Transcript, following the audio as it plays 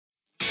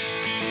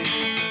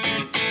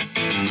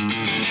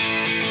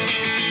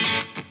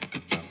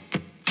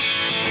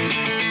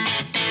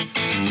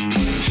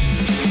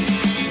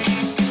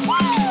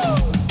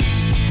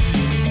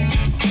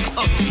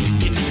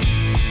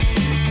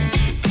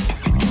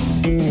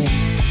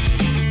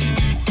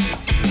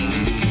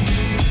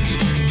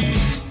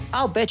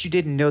I'll bet you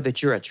didn't know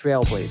that you're a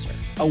trailblazer,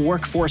 a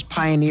workforce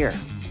pioneer.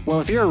 Well,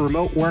 if you're a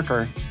remote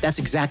worker, that's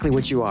exactly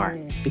what you are.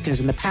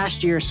 Because in the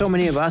past year, so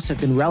many of us have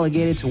been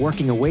relegated to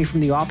working away from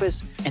the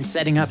office and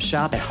setting up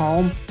shop at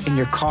home, in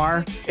your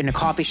car, in a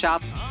coffee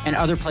shop, and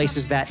other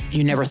places that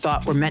you never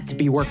thought were meant to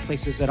be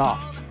workplaces at all.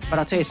 But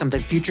I'll tell you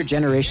something, future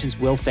generations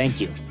will thank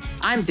you.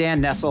 I'm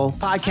Dan Nessel,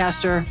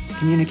 podcaster,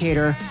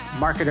 communicator,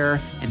 marketer,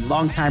 and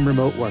longtime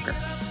remote worker.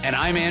 And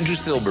I'm Andrew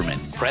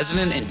Silberman,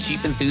 President and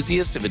Chief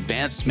Enthusiast of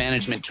Advanced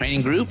Management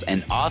Training Group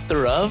and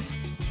author of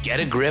Get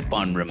a Grip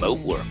on Remote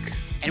Work.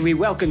 And we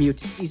welcome you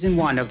to Season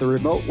 1 of the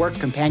Remote Work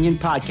Companion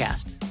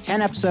podcast,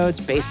 10 episodes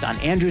based on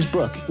Andrew's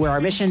book, where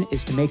our mission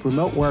is to make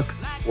remote work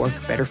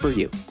better for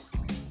you.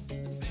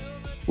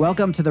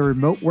 Welcome to the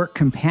Remote Work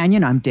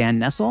Companion. I'm Dan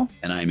Nessel.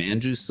 And I'm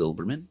Andrew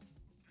Silberman.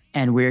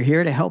 And we're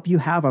here to help you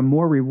have a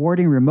more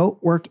rewarding remote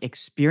work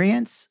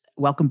experience.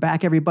 Welcome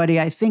back,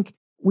 everybody. I think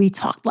we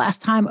talked last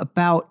time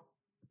about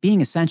being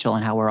essential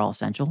and how we're all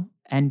essential.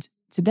 And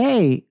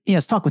today,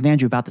 let's talk with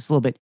Andrew about this a little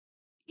bit.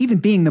 Even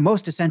being the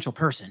most essential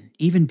person,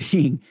 even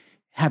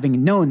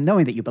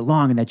knowing that you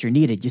belong and that you're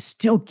needed, you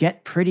still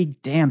get pretty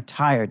damn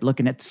tired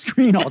looking at the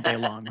screen all day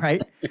long,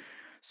 right?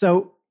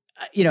 So,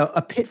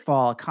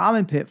 a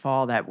common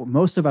pitfall that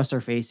most of us are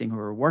facing who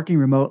are working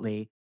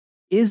remotely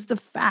is the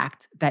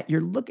fact that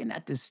you're looking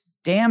at this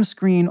damn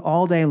screen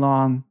all day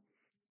long,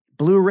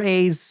 blue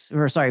waves,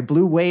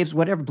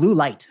 whatever, blue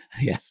light.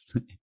 Yes.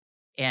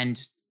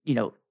 And,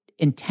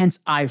 intense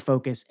eye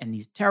focus and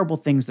these terrible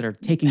things that are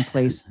taking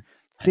place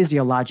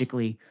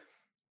physiologically,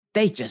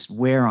 they just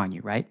wear on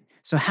you, right?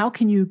 So how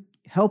can you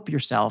help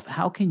yourself?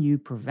 How can you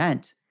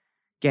prevent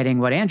getting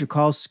what Andrew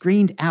calls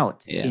screened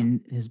out in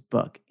his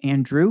book?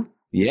 Andrew?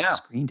 Yeah.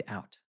 Screened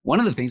out. One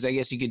of the things, I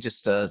guess you could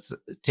just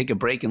take a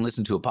break and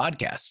listen to a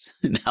podcast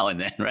now and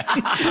then, right?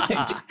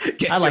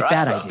 Get I like your that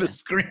eyes idea. off the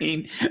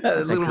screen.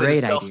 That's a little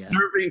great bit of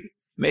self-serving,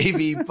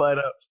 maybe. But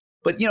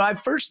I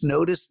first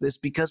noticed this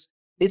because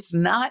it's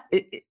not,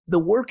 the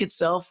work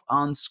itself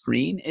on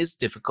screen is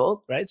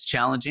difficult, right? It's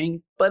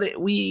challenging, but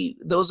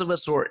those of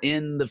us who are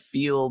in the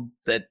field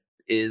that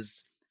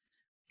is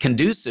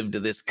conducive to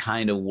this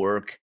kind of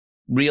work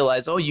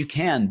realize, you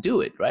can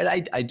do it,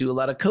 right? I do a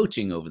lot of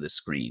coaching over the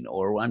screen,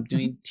 or I'm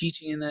doing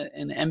teaching in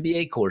an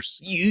MBA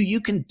course.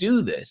 You can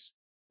do this.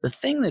 The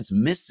thing that's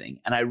missing,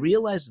 and I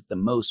realized it the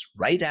most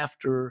right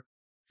after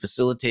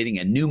facilitating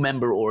a new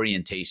member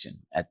orientation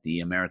at the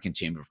American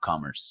Chamber of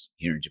Commerce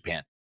here in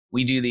Japan.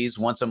 We do these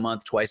once a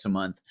month, twice a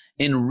month.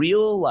 In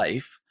real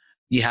life,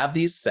 you have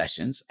these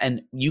sessions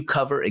and you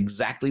cover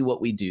exactly what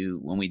we do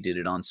when we did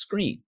it on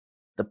screen.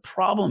 The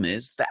problem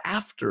is the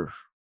after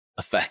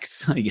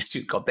effects, I guess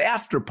you'd call it, the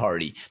after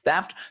party,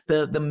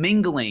 the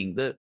mingling,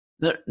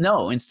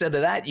 instead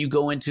of that, you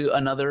go into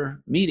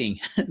another meeting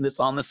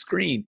that's on the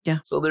screen. Yeah.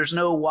 So there's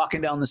no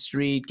walking down the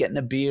street, getting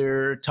a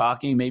beer,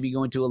 talking, maybe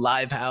going to a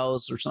live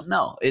house or something.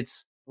 No,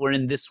 we're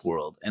in this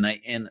world.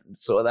 And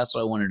so that's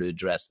why I wanted to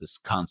address this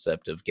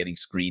concept of getting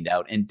screened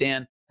out. And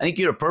Dan, I think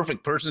you're a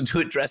perfect person to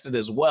address it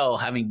as well,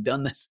 having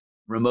done this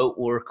remote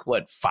work,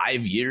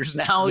 5 years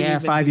now? Yeah,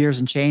 5 years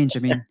and change.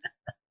 I mean,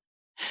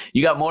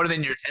 you got more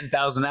than your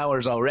 10,000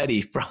 hours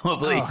already,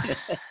 probably. Oh,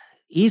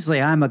 easily.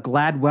 I'm a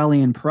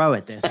Gladwellian pro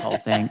at this whole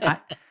thing.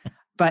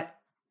 But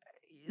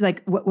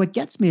what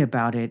gets me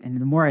about it, and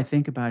the more I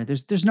think about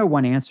it, there's no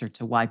one answer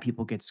to why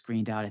people get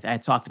screened out. I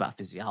talked about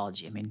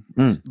physiology. I mean,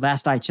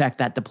 last I checked,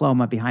 that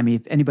diploma behind me,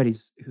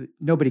 if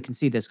nobody can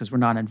see this because we're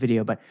not on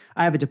video, but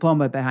I have a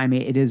diploma behind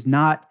me. It is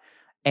not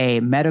a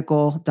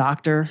medical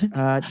doctor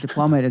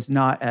diploma. It is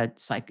not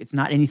it's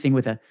not anything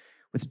with a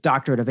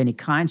doctorate of any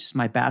kind, just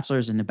my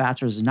bachelor's, and the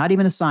bachelor's is not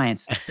even a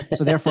science.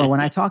 So therefore, when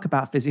I talk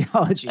about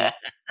physiology,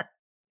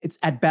 it's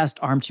at best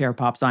armchair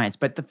pop science.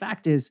 But the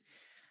fact is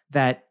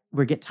that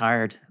we get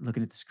tired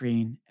looking at the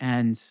screen,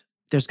 and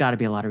there's got to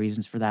be a lot of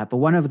reasons for that. But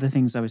one of the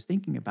things I was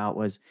thinking about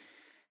was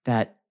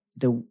that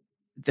the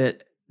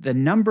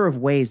number of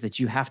ways that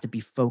you have to be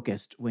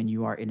focused when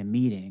you are in a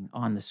meeting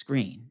on the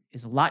screen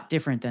is a lot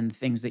different than the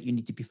things that you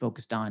need to be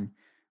focused on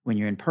when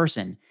you're in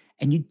person.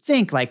 And you'd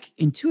think,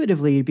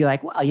 intuitively, you'd be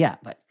like, well, yeah,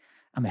 but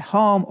I'm at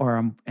home or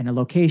I'm in a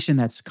location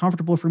that's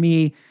comfortable for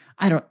me.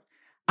 I don't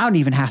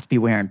even have to be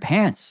wearing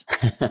pants,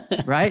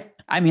 right?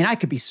 I mean, I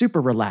could be super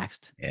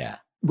relaxed. Yeah.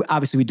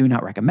 Obviously, we do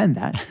not recommend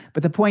that.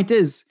 But the point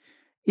is,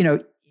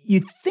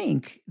 you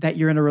think that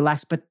you're in a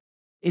relaxed, but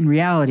in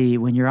reality,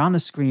 when you're on the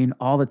screen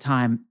all the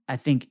time, I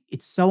think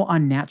it's so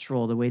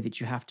unnatural the way that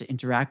you have to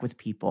interact with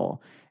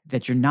people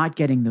that you're not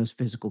getting those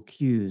physical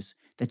cues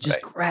that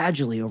just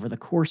gradually over the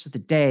course of the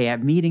day,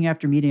 at meeting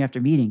after meeting after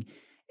meeting,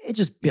 it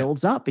just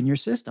builds up in your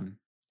system.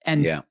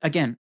 And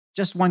again,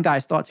 just one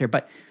guy's thoughts here,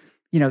 but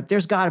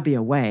there's got to be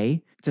a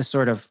way to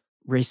sort of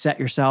reset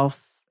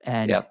yourself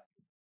and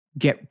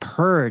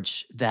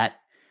purge that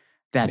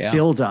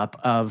buildup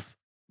of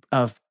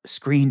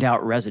screened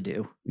out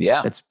residue.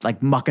 Yeah. That's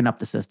mucking up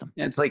the system.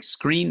 It's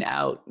screen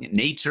out,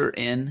 nature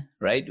in,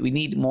 right? We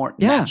need more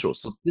natural.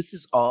 So this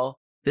is all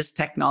this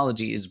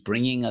technology is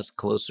bringing us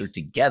closer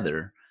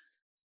together.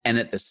 And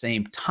at the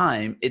same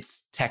time,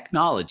 it's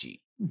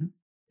technology. Mm-hmm.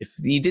 If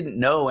you didn't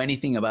know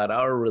anything about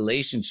our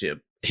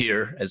relationship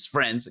here as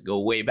friends that go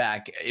way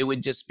back, it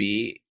would just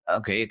be,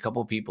 okay, a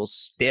couple of people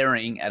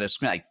staring at a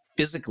screen. Like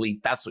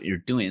physically, that's what you're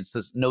doing. It's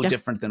just no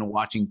different than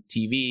watching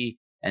TV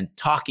and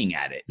talking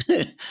at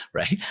it,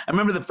 right? I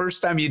remember the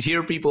first time you'd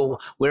hear people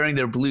wearing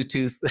their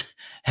Bluetooth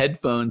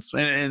headphones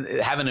and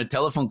having a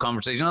telephone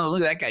conversation. Oh,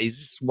 look at that guy. He's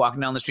just walking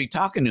down the street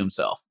talking to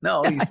himself.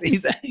 No,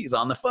 he's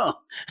on the phone.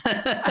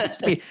 I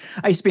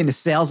used to be in the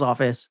sales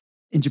office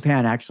in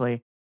Japan,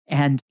 actually.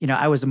 And,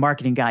 I was a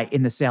marketing guy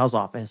in the sales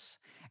office.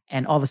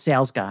 And all the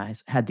sales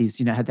guys had these,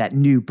 had that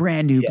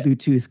brand new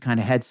Bluetooth kind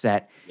of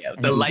headset. Yeah,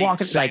 the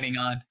light shining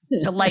on.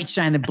 The light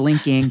shine, the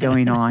blinking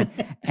going on.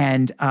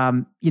 And,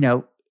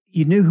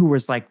 you knew who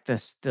was like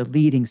the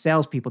leading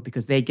salespeople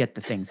because they get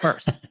the thing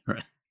first,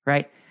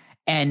 right?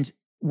 And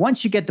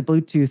once you get the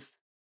Bluetooth,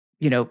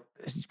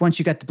 once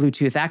you got the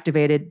Bluetooth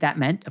activated, that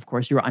meant, of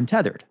course, you were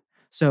untethered.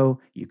 So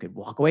you could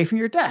walk away from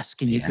your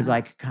desk and you could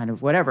like kind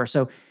of whatever.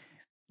 So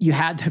you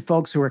had the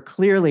folks who were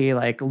clearly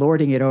like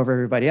lording it over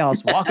everybody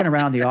else, walking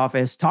around the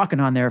office, talking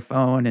on their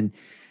phone. And,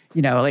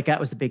 like that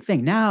was the big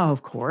thing. Now,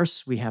 of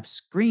course, we have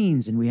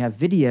screens and we have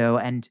video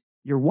and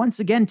you're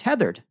once again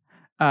tethered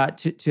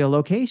to a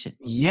location.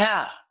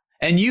 Yeah.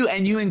 And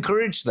you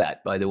encouraged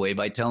that, by the way,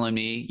 by telling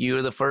me you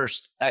were the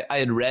first. I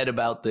had read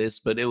about this,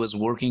 but it was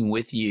working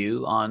with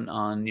you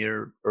on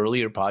your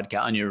earlier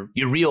podcast, on your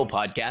real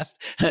podcast,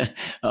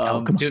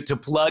 to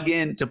plug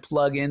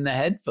in the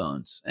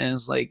headphones. And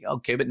it's like,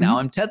 okay, but now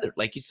I'm tethered.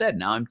 Like you said,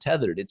 now I'm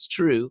tethered. It's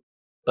true.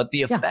 But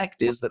the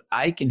effect is that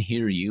I can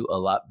hear you a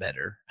lot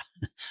better.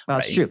 Well,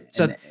 right? It's true.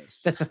 So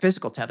that's the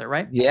physical tether,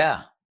 right?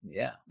 Yeah.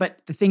 Yeah. But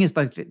the thing is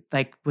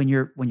like when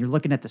you're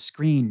looking at the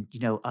screen,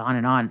 on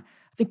and on,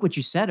 I think what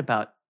you said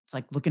about it's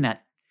like looking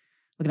at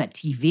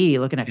TV,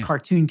 looking at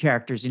cartoon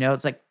characters,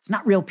 it's like, it's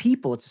not real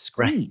people, it's a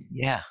screen. Right.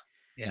 Yeah.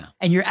 Yeah.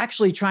 And you're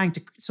actually trying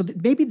to, so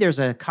maybe there's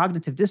a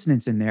cognitive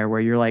dissonance in there where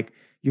you're like,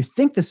 you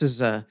think this is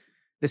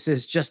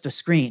just a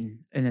screen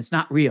and it's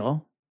not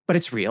real, but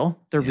it's real.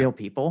 They're real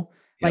people.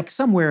 Yep. Like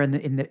somewhere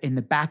in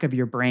the back of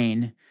your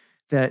brain,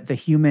 the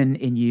human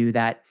in you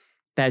that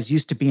is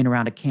used to being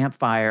around a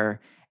campfire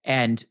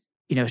and,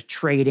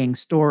 trading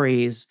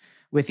stories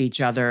with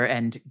each other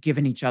and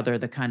giving each other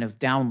the kind of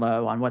down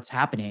low on what's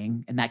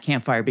happening. And that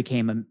campfire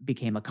became a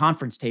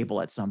conference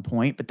table at some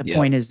point. But the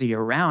point is that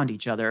you're around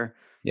each other.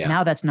 Yeah.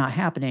 Now that's not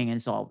happening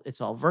and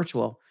it's all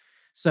virtual.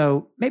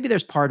 So maybe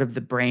there's part of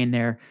the brain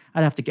there.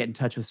 I'd have to get in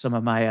touch with some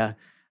of my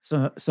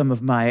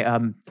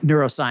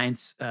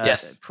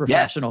neuroscience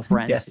professional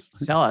friends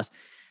to tell us,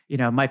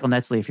 Michael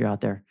Netzley, if you're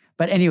out there.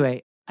 But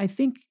anyway, I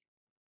think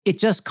it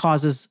just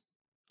causes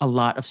a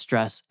lot of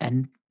stress.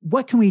 And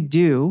what can we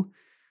do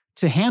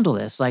to handle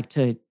this? Like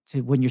to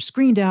when you're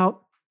screened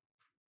out,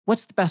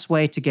 what's the best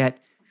way to get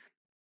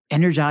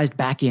energized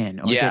back in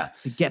or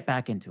to get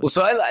back into it? Well,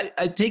 so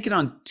I take it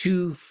on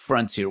two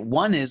fronts here.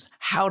 One is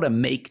how to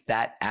make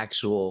that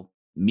actual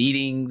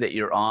meeting that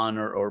you're on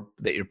or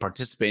that you're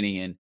participating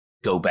in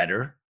go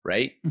better,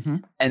 right? Mm-hmm.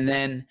 And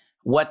then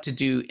what to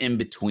do in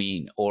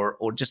between or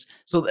just,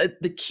 so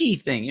the key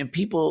thing, and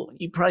people,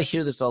 you probably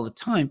hear this all the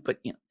time, but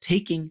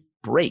taking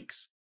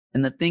breaks.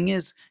 And the thing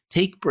is,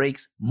 take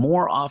breaks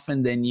more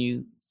often than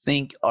you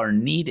think are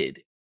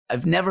needed.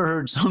 I've never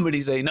heard somebody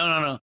say,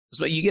 no.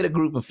 So you get a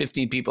group of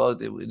 15 people,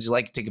 would you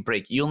like to take a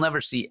break? You'll never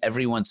see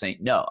everyone saying,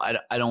 no,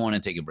 I don't want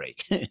to take a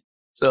break.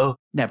 So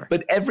never.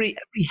 But every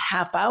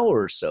half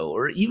hour or so,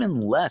 or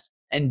even less,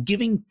 and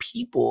giving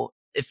people,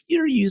 if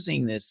you're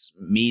using this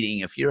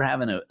meeting, if you're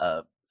having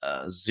a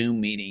Zoom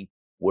meeting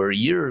where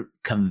you're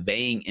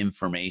conveying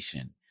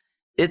information,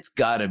 it's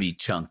got to be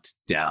chunked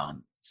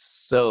down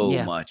so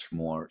much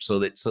more so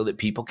that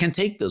people can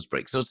take those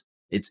breaks. So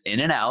it's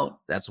in and out.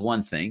 That's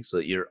one thing. So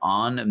that you're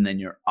on and then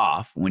you're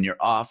off. When you're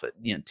off,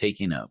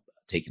 taking a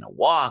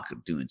walk,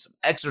 doing some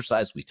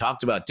exercise. We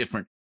talked about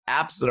different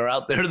apps that are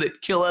out there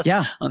that kill us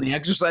on the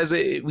exercise.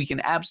 We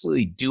can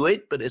absolutely do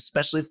it, but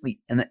especially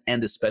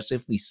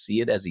if we see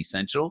it as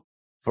essential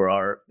for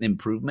our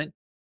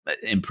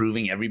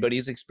improving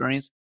everybody's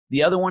experience.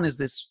 The other one is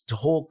this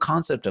whole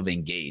concept of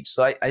engage.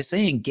 So I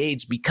say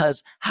engage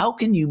because how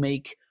can you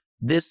make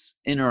this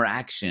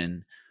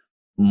interaction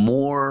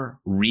more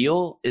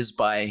real is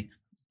by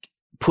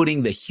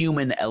putting the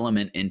human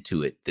element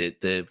into it,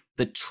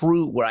 the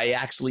true, where I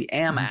actually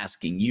am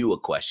asking you a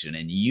question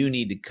and you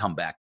need to come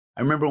back.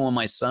 I remember when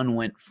my son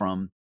went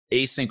from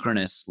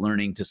asynchronous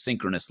learning to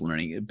synchronous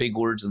learning, big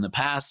words in the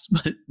past,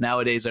 but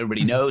nowadays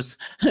everybody knows,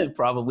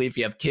 probably if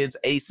you have kids,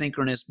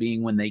 asynchronous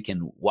being when they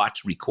can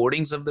watch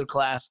recordings of their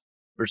class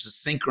versus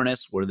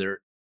synchronous where they're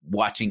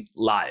watching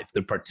live,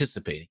 they're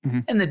participating.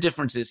 Mm-hmm. And the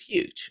difference is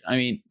huge. I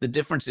mean, the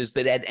difference is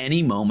that at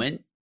any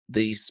moment,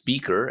 the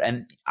speaker,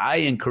 and I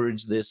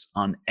encourage this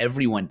on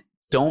everyone,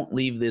 don't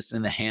leave this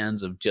in the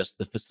hands of just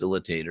the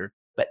facilitator,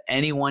 but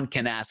anyone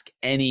can ask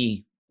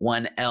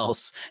anyone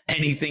else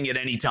anything at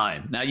any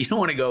time. Now, you don't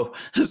want to go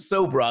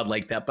so broad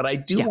like that, but I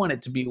do want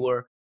it to be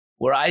where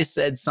where I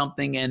said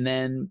something and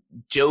then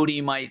Jody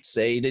might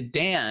say to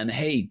Dan,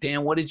 hey,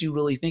 Dan, what did you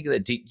really think of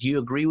that? Do you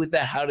agree with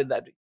that? How did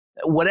that,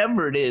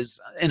 whatever it is,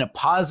 in a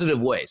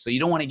positive way. So you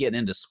don't want to get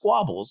into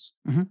squabbles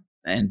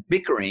and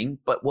bickering,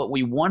 but what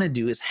we want to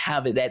do is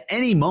have it at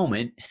any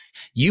moment,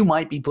 you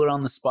might be put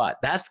on the spot.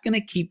 That's going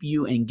to keep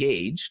you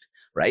engaged,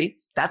 right?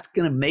 That's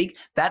going to make,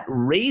 that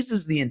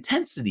raises the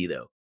intensity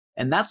though.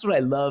 And that's what I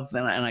love.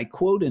 And I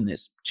quote in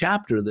this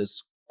chapter,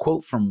 this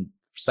quote from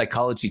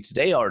Psychology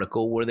Today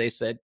article where they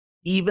said,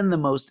 even the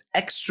most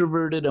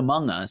extroverted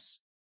among us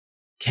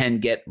can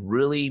get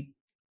really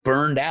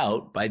burned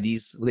out by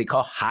these, what they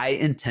call high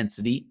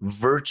intensity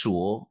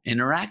virtual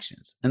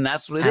interactions. And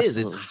that's what it is.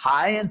 It's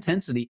high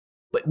intensity,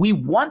 but we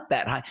want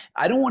that high.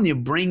 I don't want you to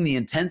bring the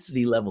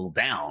intensity level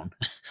down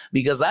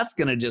because that's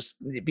going to just,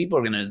 people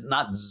are going to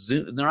not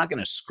zoom. They're not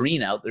going to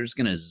screen out. They're just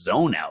going to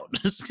zone out.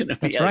 It's going to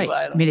be, that's right.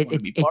 I mean,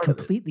 it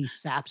completely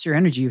saps your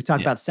energy. You talk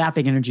about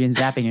sapping energy and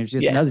zapping energy.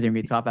 That's another thing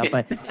we talk about,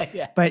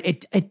 but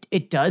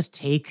it does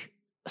take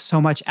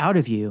so much out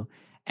of you.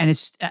 And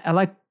it's, I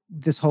like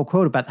this whole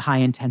quote about high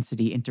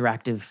intensity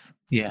interactive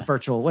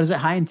virtual. What is it?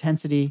 High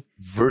intensity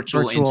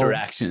virtual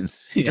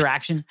interactions.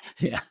 Interaction.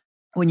 Yeah.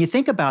 When you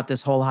think about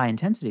this whole high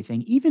intensity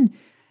thing, even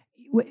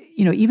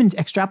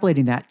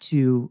extrapolating that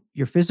to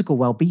your physical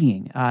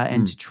well-being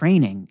and to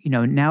training,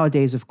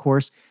 nowadays, of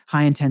course,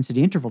 high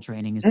intensity interval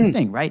training is the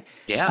thing, right?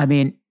 Yeah. I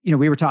mean,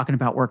 we were talking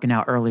about working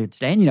out earlier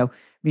today, and,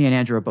 me and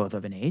Andrew are both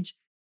of an age.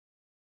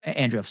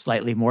 Andrew of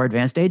slightly more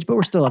advanced age, but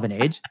we're still of an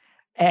age.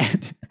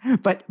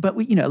 But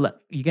we,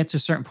 look, you get to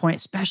a certain point,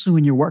 especially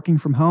when you're working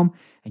from home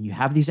and you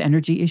have these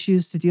energy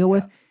issues to deal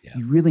with,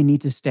 you really need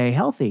to stay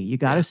healthy. You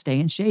got to stay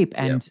in shape.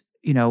 And,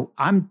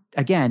 I'm,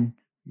 again,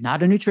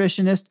 not a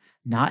nutritionist,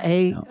 not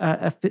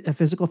a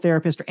physical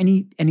therapist or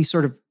any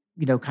sort of,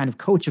 kind of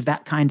coach of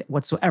that kind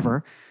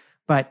whatsoever,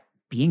 but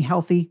being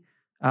healthy,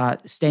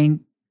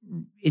 staying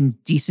in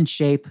decent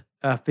shape,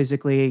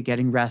 physically,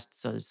 getting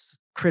rest. So it's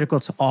critical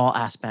to all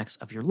aspects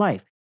of your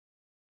life.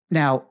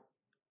 Now,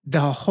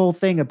 the whole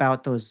thing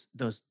about those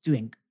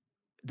doing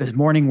the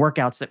morning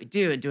workouts that we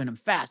do and doing them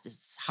fast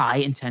is high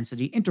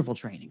intensity interval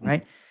training,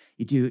 right?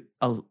 You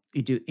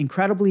do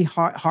incredibly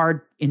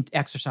hard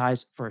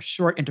exercise for a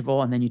short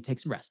interval, and then you take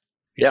some rest.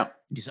 Yeah.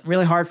 You do something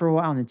really hard for a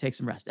while and then take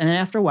some rest. And then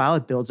after a while,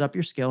 it builds up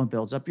your skill and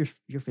builds up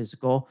your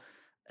physical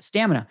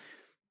stamina.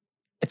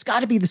 It's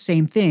got to be the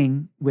same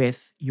thing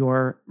with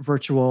your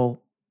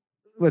virtual,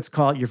 let's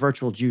call it your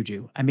virtual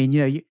juju. I mean,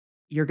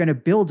 you're going to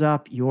build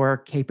up your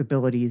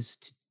capabilities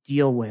to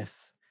deal with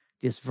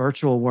this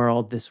virtual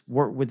world, this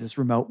work with this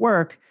remote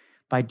work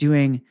by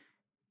doing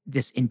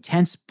this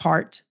intense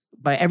part.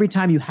 By every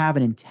time you have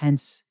an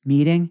intense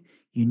meeting,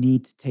 you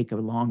need to take a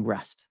long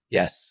rest.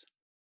 Yes.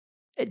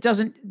 It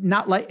doesn't,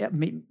 not like, I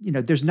mean,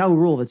 there's no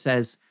rule that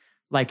says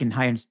like in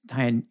high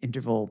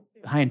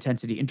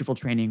intensity interval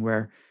training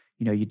where,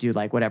 you do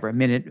like whatever, a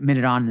minute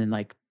on and then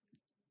like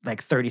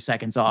 30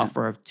 seconds off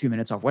or 2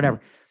 minutes off,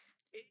 whatever.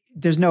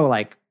 There's no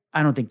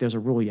I don't think there's a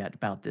rule yet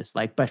about this.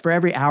 But for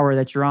every hour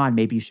that you're on,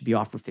 maybe you should be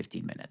off for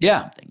 15 minutes or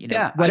something.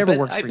 Whatever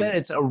works for you. I bet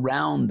it's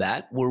around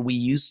that where we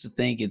used to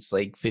think it's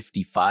like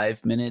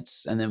 55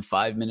 minutes and then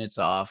 5 minutes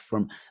off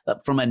from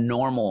a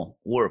normal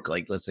work.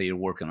 Like let's say you're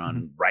working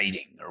on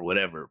writing or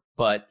whatever.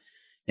 But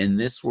in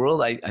this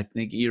world, I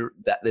think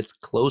it's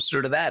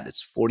closer to that.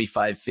 It's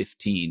 45,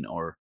 15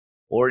 or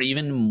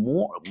even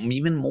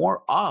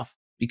more off,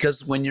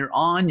 because when you're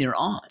on, you're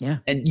on. Yeah.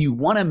 And you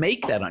want to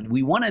make that on.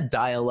 We want to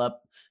dial up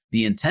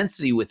the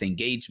intensity with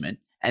engagement.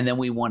 And then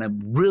we want to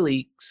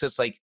really, so it's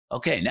like,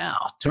 okay, now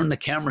turn the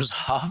cameras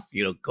off,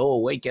 go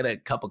away, get a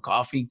cup of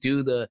coffee,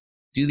 do the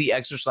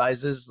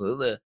exercises.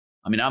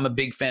 I'm a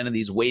big fan of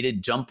these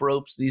weighted jump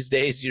ropes these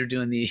days. You're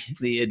doing the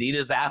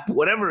Adidas app,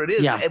 whatever it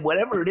is,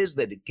 whatever it is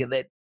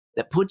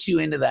that puts you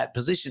into that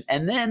position.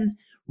 And then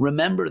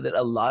remember that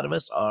a lot of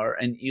us are,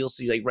 and you'll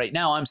see like right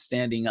now I'm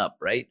standing up,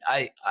 right?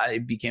 I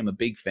became a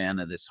big fan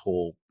of this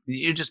whole,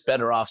 you're just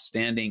better off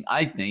standing,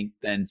 I think,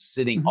 than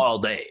sitting all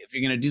day. If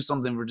you're going to do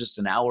something for just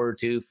an hour or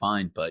two,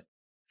 fine. But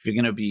if you're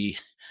going to be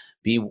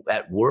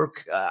at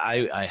work,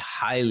 I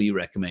highly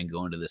recommend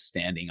going to the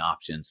standing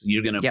options.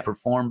 You're going to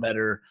perform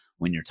better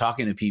when you're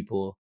talking to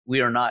people.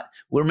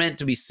 We're meant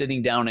to be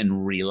sitting down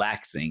and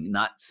relaxing.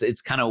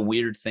 It's kind of a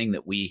weird thing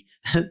that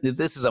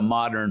this is a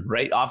modern,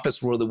 right,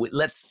 office world.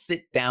 Let's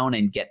sit down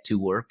and get to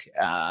work.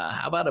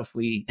 How about if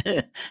we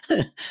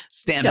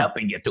stand up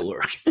and get to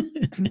work?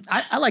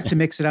 I like to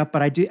mix it up,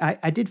 but I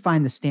did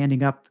find the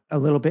standing up a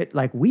little bit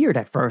weird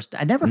at first.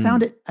 I never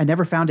found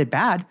it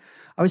bad.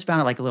 I always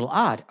found it a little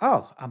odd.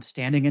 Oh, I'm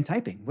standing and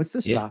typing. What's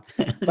this about?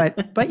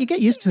 But you get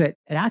used to it.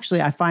 And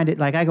actually, I find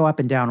it I go up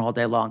and down all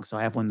day long. So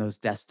I have one of those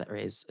desks that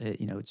raise. It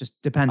just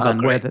depends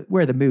on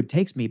where the mood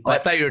takes me. But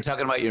I thought you were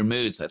talking about your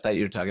moods. I thought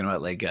you were talking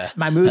about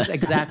my moods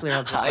exactly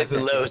are highs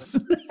and lows.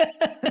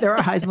 There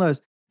are highs and lows.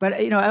 But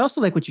I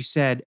also like what you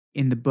said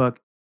in the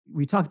book.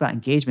 We talked about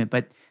engagement,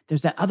 but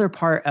there's that other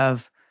part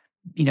of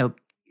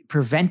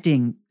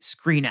preventing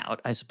screen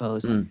out, I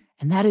suppose, and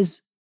that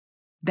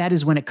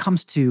is when it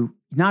comes to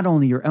not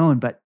only your own,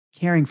 but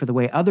caring for the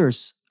way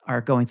others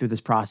are going through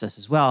this process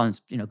as well. And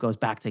it's, goes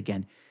back to,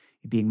 again,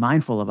 being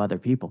mindful of other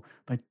people,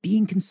 but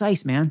being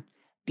concise, man.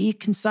 Be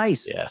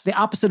concise. Yes. The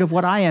opposite of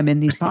what I am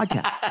in these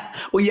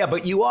podcasts. Well, yeah,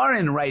 but you are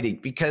in writing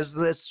because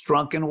that's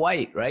drunk and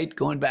white, right?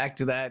 Going back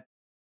to that,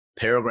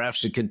 paragraph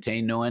should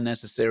contain no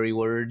unnecessary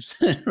words,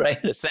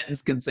 right? A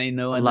sentence contain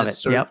no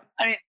unnecessary. Yep.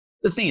 I mean,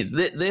 the thing is,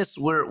 this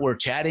we're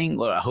chatting.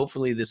 Well,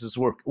 hopefully, this is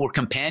we're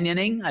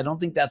companioning. I don't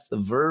think that's the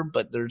verb,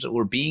 but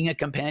we're being a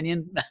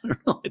companion. I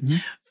don't know.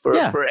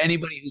 For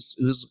anybody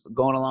who's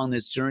going along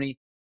this journey.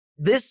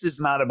 This is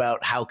not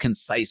about how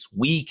concise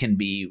we can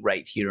be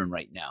right here and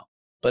right now.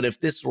 But if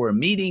this were a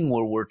meeting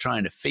where we're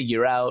trying to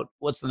figure out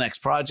what's the next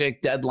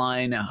project,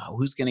 deadline,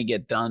 who's going to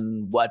get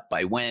done what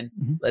by when,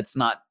 let's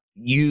not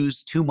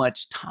use too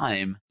much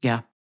time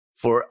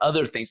for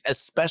other things,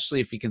 especially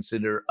if you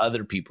consider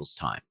other people's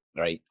time,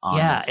 right?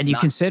 And you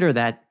consider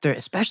that,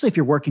 especially if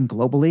you're working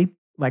globally,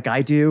 like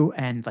I do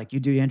and like you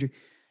do, Andrew,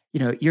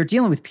 you're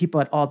dealing with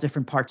people at all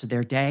different parts of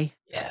their day.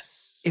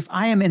 Yes. If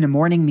I am in a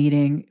morning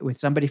meeting with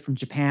somebody from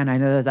Japan, I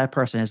know that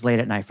person is late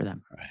at night for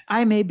them. Right.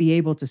 I may be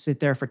able to sit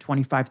there for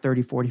 25,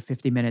 30, 40,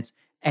 50 minutes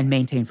and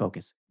maintain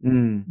focus.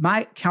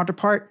 My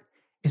counterpart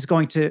is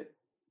going to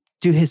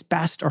do his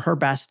best or her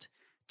best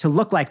to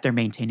look like they're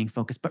maintaining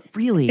focus. But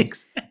really,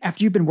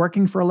 after you've been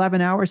working for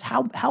 11 hours,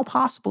 how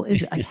possible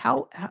is it? Like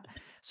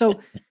so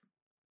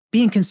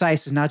being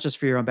concise is not just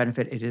for your own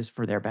benefit, it is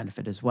for their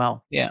benefit as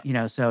well.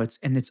 Yeah. So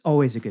it's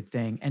always a good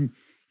thing. And,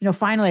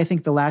 finally, I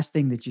think the last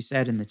thing that you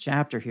said in the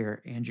chapter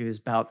here, Andrew, is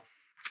about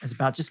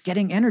just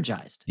getting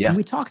energized. Yeah. And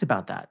we talked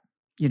about that.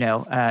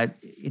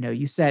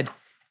 You said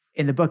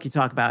in the book, you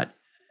talk about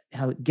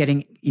how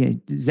getting,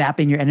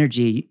 zapping your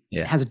energy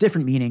has a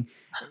different meaning.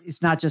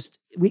 It's not just,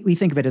 we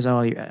think of it as,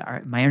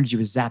 my energy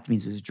was zapped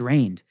means it was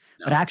drained.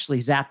 No. But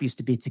actually zap used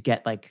to be to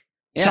get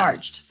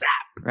charged. Zap.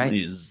 Right?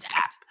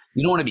 Zapped.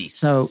 You don't want to be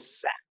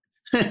zapped.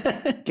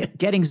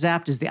 Getting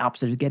zapped is the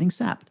opposite of getting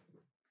sapped.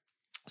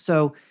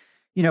 So,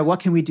 what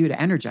can we do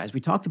to energize? We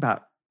talked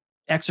about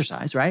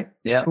exercise, right?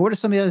 Yeah. But what are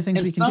some of the other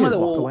things we can do?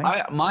 Walk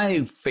away?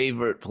 My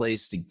favorite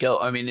place to go,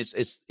 I mean,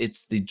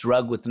 it's the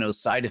drug with no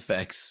side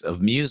effects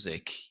of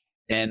music.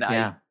 And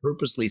I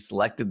purposely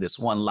selected this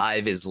one,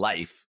 Live is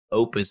Life,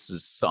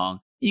 Opus's song.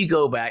 You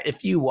go back,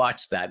 if you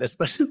watch that,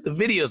 especially the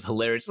video's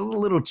hilarious. It's a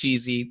little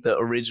cheesy, the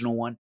original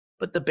one.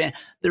 But the band,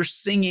 they're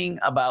singing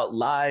about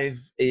live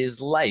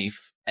is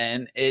life.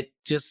 And it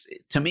just,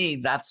 to me,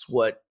 that's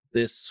what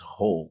this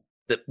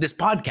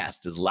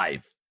podcast is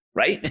live,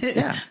 right?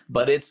 Yeah.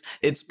 But it's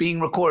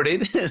being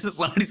recorded.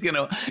 Somebody's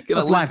gonna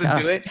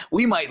listen to it.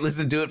 We might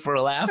listen to it for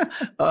a laugh.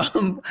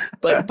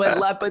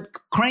 But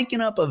cranking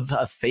up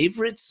a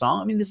favorite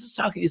song. I mean,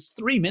 it's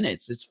 3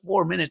 minutes, it's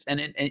 4 minutes, and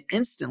it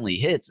instantly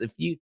hits. If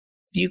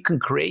you can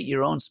create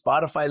your own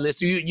Spotify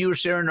list. You were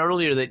sharing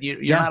earlier that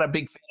you're not a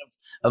big fan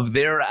of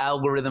their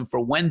algorithm for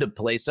when to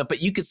play stuff,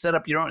 but you could set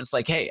up your own. It's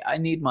like, hey, I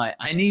need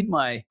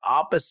my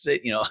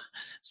opposite,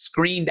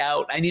 screened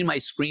out. I need my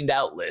screened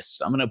out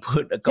list. I'm going to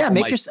put a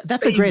couple.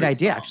 That's a great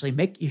idea. Actually,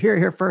 you hear it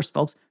here first,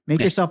 folks. Make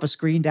yourself a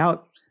screened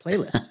out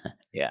playlist.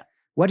 Yeah.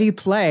 What do you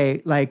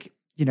play?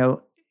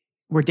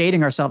 We're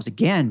dating ourselves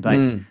again, but I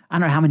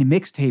don't know how many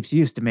mixtapes you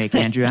used to make,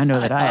 Andrew. I know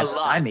that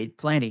I made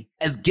plenty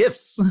as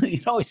gifts.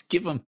 You'd always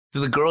give them to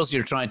the girls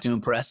you're trying to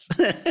impress.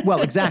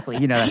 Well, exactly.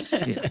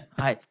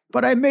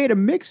 But I made a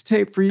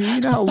mixtape for you. You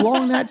know how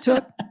long that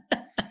took?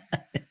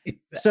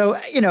 So,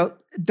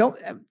 don't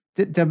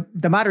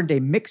the modern day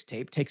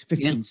mixtape takes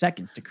 15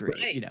 seconds to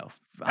create,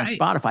 on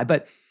Spotify,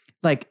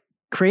 but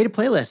create a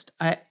playlist.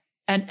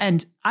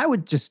 And I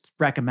would just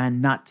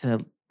recommend not to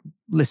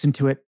listen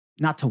to it,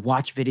 not to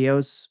watch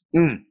videos.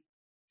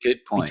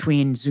 Good point.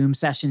 Between Zoom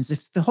sessions.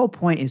 If the whole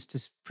point is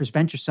to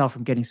prevent yourself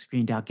from getting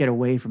screened out, get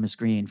away from a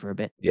screen for a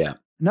bit. Yeah.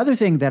 Another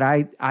thing that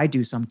I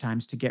do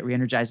sometimes to get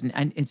re-energized,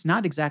 and it's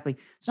not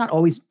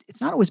always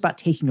about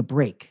taking a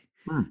break.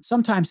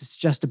 Sometimes it's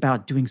just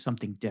about doing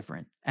something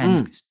different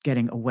and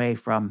getting away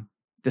from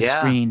the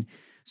screen.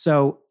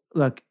 So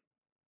look,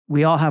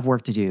 we all have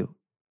work to do.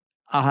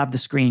 I'll have the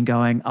screen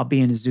going. I'll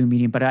be in a Zoom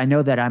meeting, but I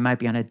know that I might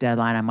be on a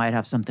deadline. I might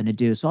have something to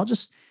do. So I'll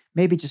just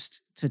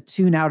to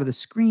tune out of the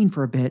screen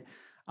for a bit.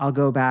 I'll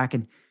go back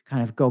and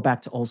kind of go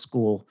back to old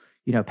school,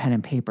 pen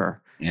and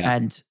paper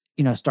and,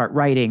 start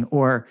writing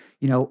or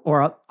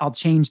I'll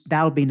change.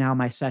 That'll be now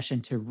my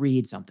session to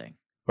read something.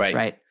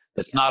 Right.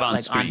 That's not on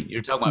screen.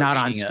 You're talking about not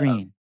on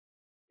screen.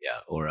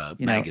 Or a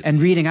magazine.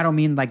 And reading, I don't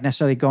mean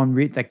necessarily go and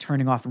read,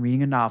 turning off and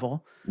reading a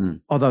novel,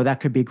 although that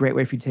could be a great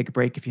way for you to take a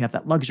break if you have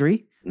that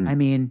luxury. I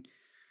mean,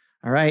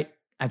 all right,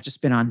 I've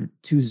just been on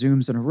 2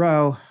 Zooms in a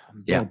row.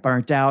 I'm a little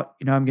burnt out.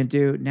 You know what I'm going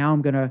to do? Now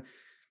I'm going to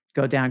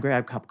go down and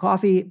grab a cup of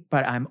coffee,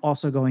 but I'm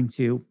also going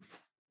to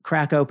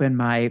crack open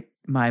my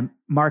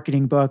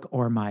marketing book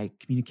or my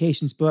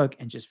communications book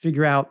and just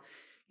figure out,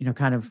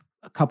 kind of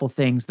a couple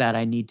things that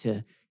I need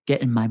to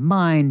get in my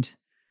mind,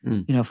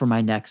 for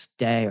my next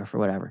day or for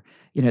whatever.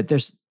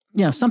 There's,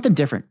 something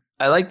different.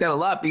 I like that a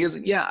lot because,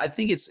 I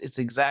think it's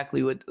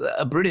exactly what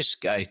a British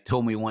guy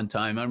told me one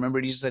time. I remember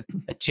he said,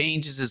 a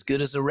change is as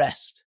good as a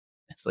rest.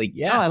 It's like,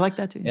 I like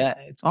that too. Yeah,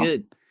 it's awesome.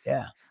 good.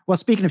 Yeah. Well,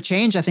 speaking of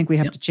change, I think we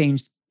have to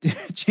change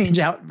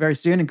out very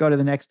soon and go to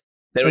the next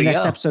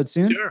episode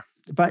soon. Sure.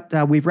 But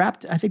we've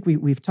wrapped. I think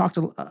we've talked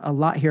a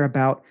lot here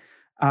about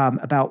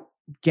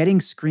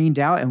getting screened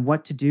out and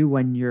what to do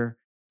when you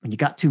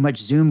got too much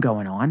Zoom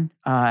going on.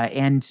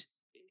 And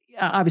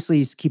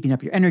obviously, it's keeping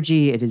up your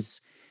energy. It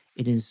is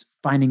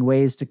finding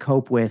ways to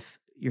cope with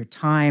your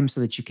time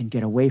so that you can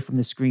get away from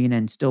the screen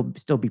and still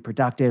be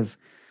productive.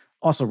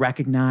 Also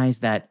recognize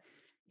that,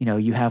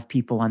 you have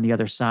people on the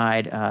other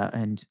side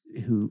and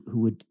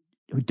who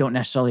don't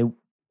necessarily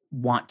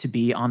want to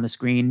be on the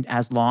screen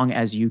as long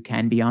as you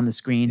can be on the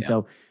screen. Yeah.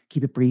 So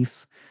keep it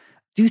brief.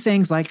 Do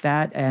things like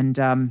that, and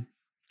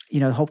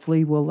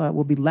hopefully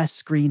we'll be less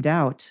screened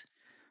out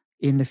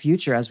in the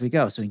future as we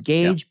go. So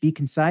engage, be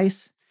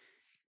concise,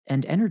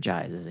 and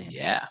energize. As Andy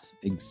says.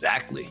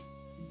 Exactly.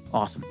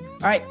 Awesome.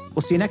 All right,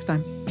 we'll see you next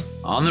time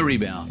on The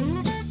Rebound.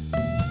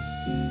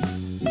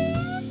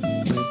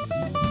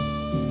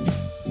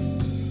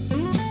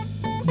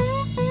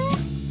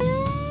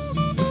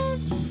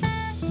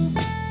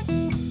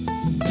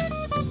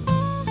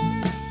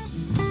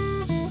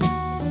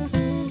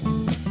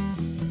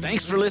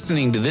 Thanks for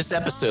listening to this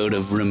episode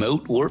of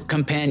Remote Work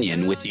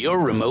Companion with your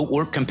remote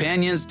work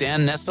companions,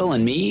 Dan Nessel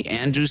and me,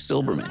 Andrew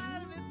Silberman.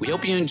 We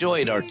hope you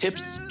enjoyed our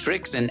tips,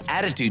 tricks, and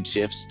attitude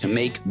shifts to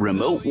make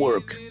remote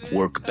work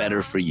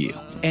better for you.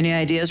 Any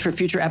ideas for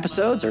future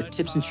episodes or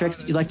tips and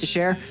tricks you'd like to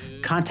share?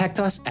 Contact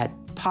us at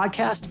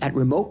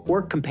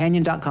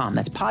podcast@remoteworkcompanion.com.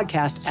 That's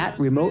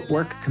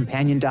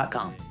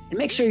podcast@remoteworkcompanion.com. And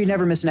make sure you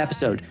never miss an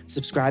episode.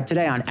 Subscribe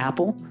today on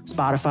Apple,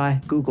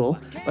 Spotify, Google,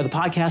 or the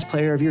podcast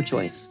player of your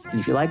choice. And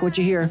if you like what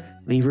you hear,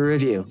 leave a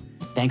review.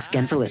 Thanks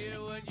again for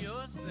listening.